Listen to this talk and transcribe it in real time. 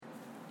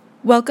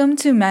Welcome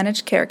to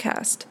Managed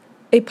Carecast,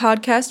 a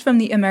podcast from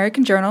the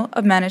American Journal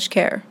of Managed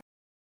Care.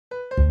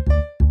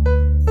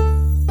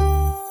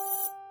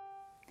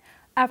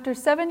 After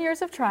 7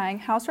 years of trying,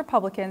 House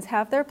Republicans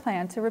have their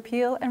plan to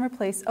repeal and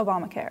replace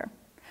Obamacare.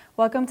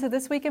 Welcome to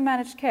This Week in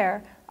Managed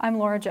Care. I'm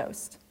Laura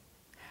Jost.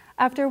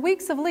 After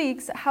weeks of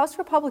leaks, House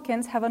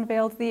Republicans have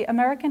unveiled the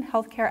American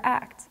Health Care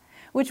Act,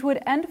 which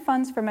would end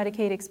funds for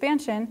Medicaid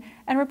expansion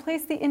and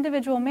replace the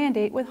individual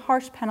mandate with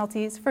harsh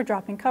penalties for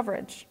dropping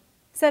coverage.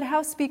 Said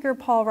House Speaker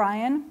Paul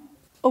Ryan,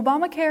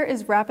 Obamacare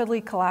is rapidly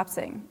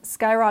collapsing.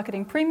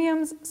 Skyrocketing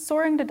premiums,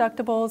 soaring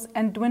deductibles,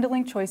 and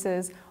dwindling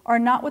choices are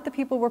not what the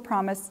people were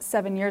promised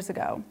 7 years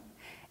ago.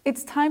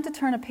 It's time to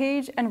turn a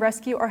page and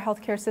rescue our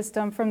healthcare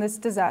system from this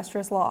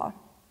disastrous law.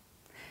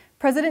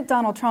 President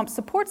Donald Trump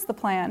supports the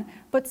plan,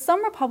 but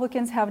some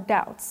Republicans have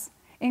doubts,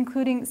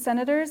 including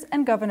senators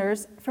and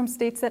governors from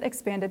states that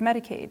expanded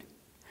Medicaid.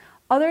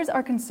 Others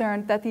are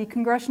concerned that the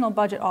Congressional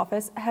Budget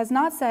Office has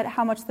not said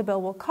how much the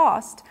bill will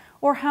cost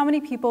or how many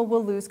people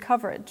will lose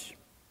coverage.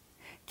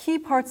 Key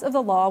parts of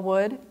the law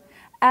would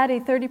add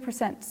a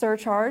 30%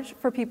 surcharge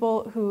for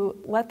people who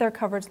let their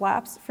coverage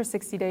lapse for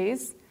 60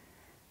 days,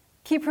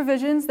 key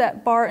provisions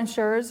that bar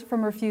insurers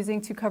from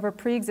refusing to cover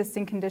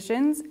pre-existing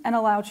conditions and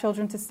allow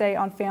children to stay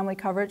on family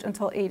coverage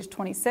until age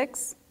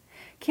 26,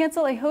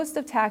 cancel a host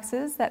of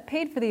taxes that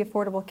paid for the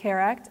Affordable Care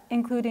Act,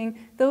 including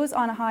those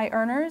on high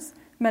earners,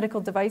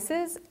 medical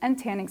devices, and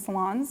tanning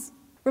salons,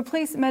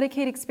 replace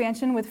Medicaid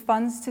expansion with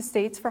funds to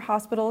states for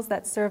hospitals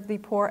that serve the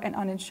poor and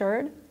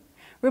uninsured,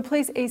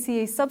 replace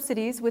ACA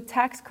subsidies with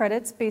tax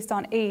credits based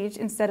on age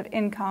instead of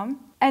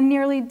income, and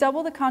nearly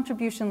double the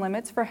contribution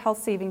limits for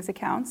health savings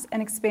accounts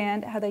and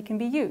expand how they can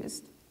be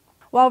used.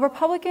 While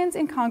Republicans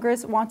in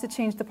Congress want to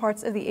change the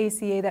parts of the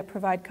ACA that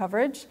provide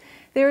coverage,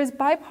 there is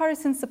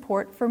bipartisan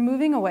support for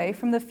moving away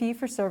from the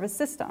fee-for-service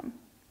system.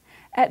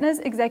 Aetna's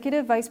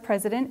Executive Vice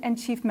President and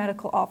Chief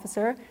Medical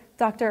Officer,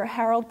 Dr.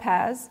 Harold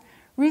Paz,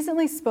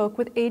 recently spoke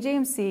with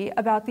AJMC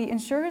about the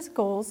insurer's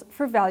goals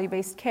for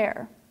value-based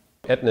care.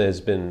 Aetna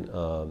has been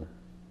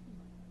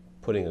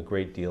putting a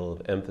great deal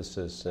of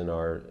emphasis in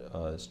our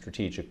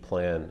strategic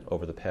plan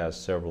over the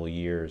past several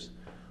years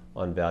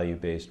on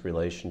value-based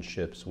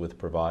relationships with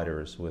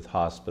providers, with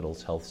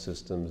hospitals, health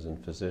systems,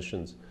 and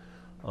physicians.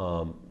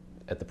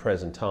 At the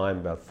present time,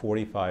 about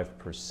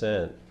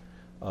 45%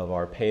 of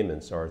our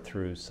payments are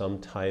through some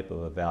type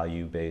of a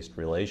value-based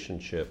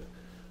relationship.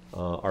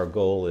 Our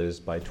goal is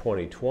by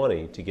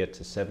 2020 to get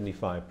to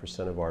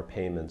 75% of our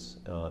payments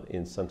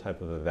in some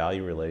type of a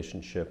value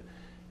relationship,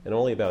 and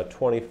only about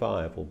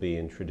 25 will be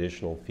in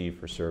traditional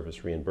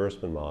fee-for-service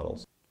reimbursement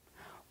models.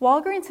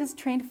 Walgreens has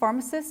trained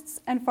pharmacists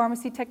and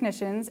pharmacy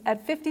technicians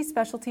at 50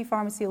 specialty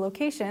pharmacy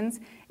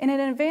locations in an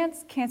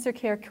advanced cancer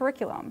care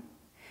curriculum.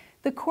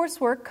 The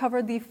coursework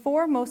covered the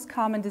 4 most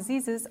common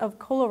diseases of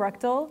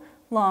colorectal,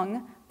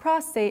 lung,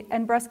 prostate,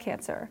 and breast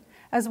cancer,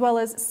 as well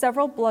as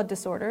several blood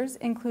disorders,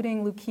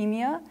 including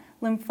leukemia,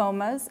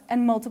 lymphomas,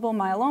 and multiple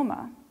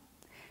myeloma.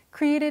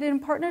 Created in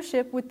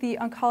partnership with the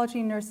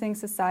Oncology Nursing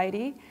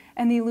Society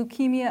and the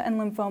Leukemia and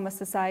Lymphoma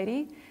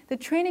Society, the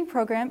training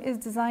program is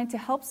designed to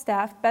help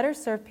staff better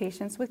serve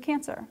patients with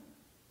cancer.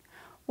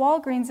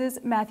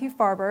 Walgreens' Matthew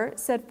Farber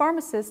said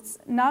pharmacists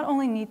not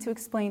only need to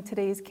explain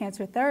today's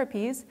cancer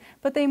therapies,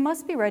 but they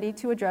must be ready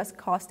to address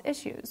cost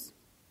issues.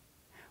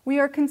 We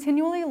are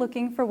continually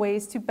looking for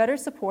ways to better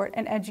support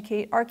and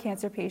educate our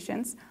cancer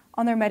patients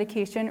on their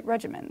medication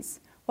regimens,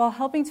 while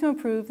helping to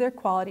improve their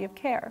quality of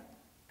care.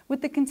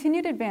 With the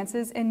continued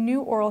advances in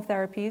new oral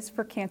therapies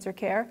for cancer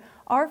care,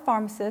 our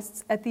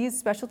pharmacists at these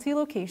specialty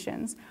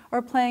locations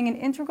are playing an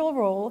integral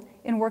role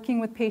in working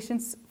with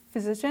patients,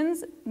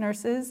 physicians,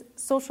 nurses,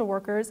 social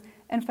workers,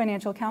 and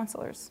financial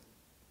counselors.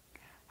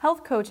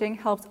 Health coaching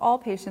helps all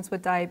patients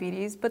with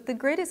diabetes, but the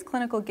greatest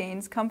clinical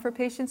gains come for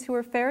patients who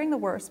were faring the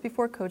worst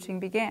before coaching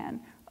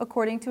began,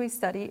 according to a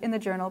study in the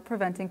journal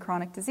Preventing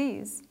Chronic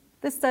Disease.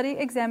 The study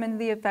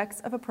examined the effects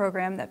of a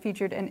program that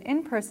featured an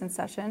in-person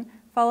session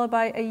followed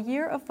by a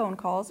year of phone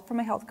calls from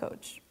a health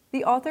coach.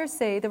 The authors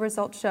say the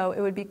results show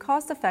it would be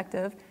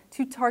cost-effective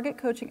to target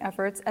coaching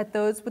efforts at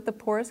those with the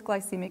poorest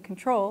glycemic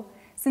control,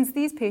 since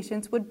these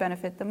patients would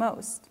benefit the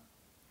most.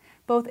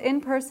 Both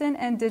in-person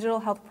and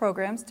digital health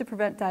programs to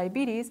prevent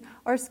diabetes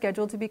are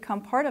scheduled to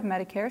become part of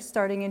Medicare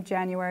starting in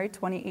January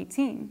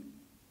 2018.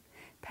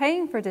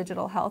 Paying for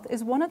digital health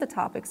is one of the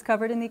topics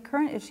covered in the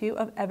current issue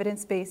of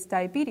Evidence-Based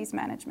Diabetes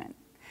Management,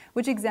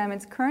 which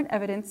examines current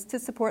evidence to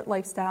support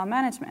lifestyle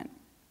management.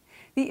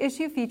 The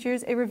issue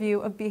features a review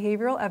of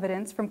behavioral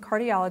evidence from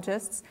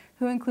cardiologists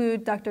who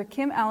include Dr.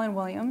 Kim Allen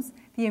Williams,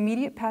 the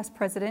immediate past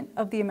president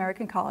of the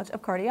American College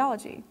of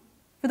Cardiology.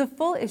 For the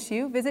full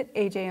issue, visit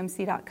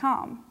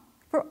ajmc.com.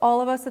 For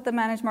all of us at the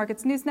Managed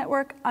Markets News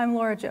Network, I'm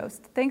Laura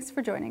Jost. Thanks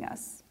for joining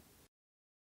us.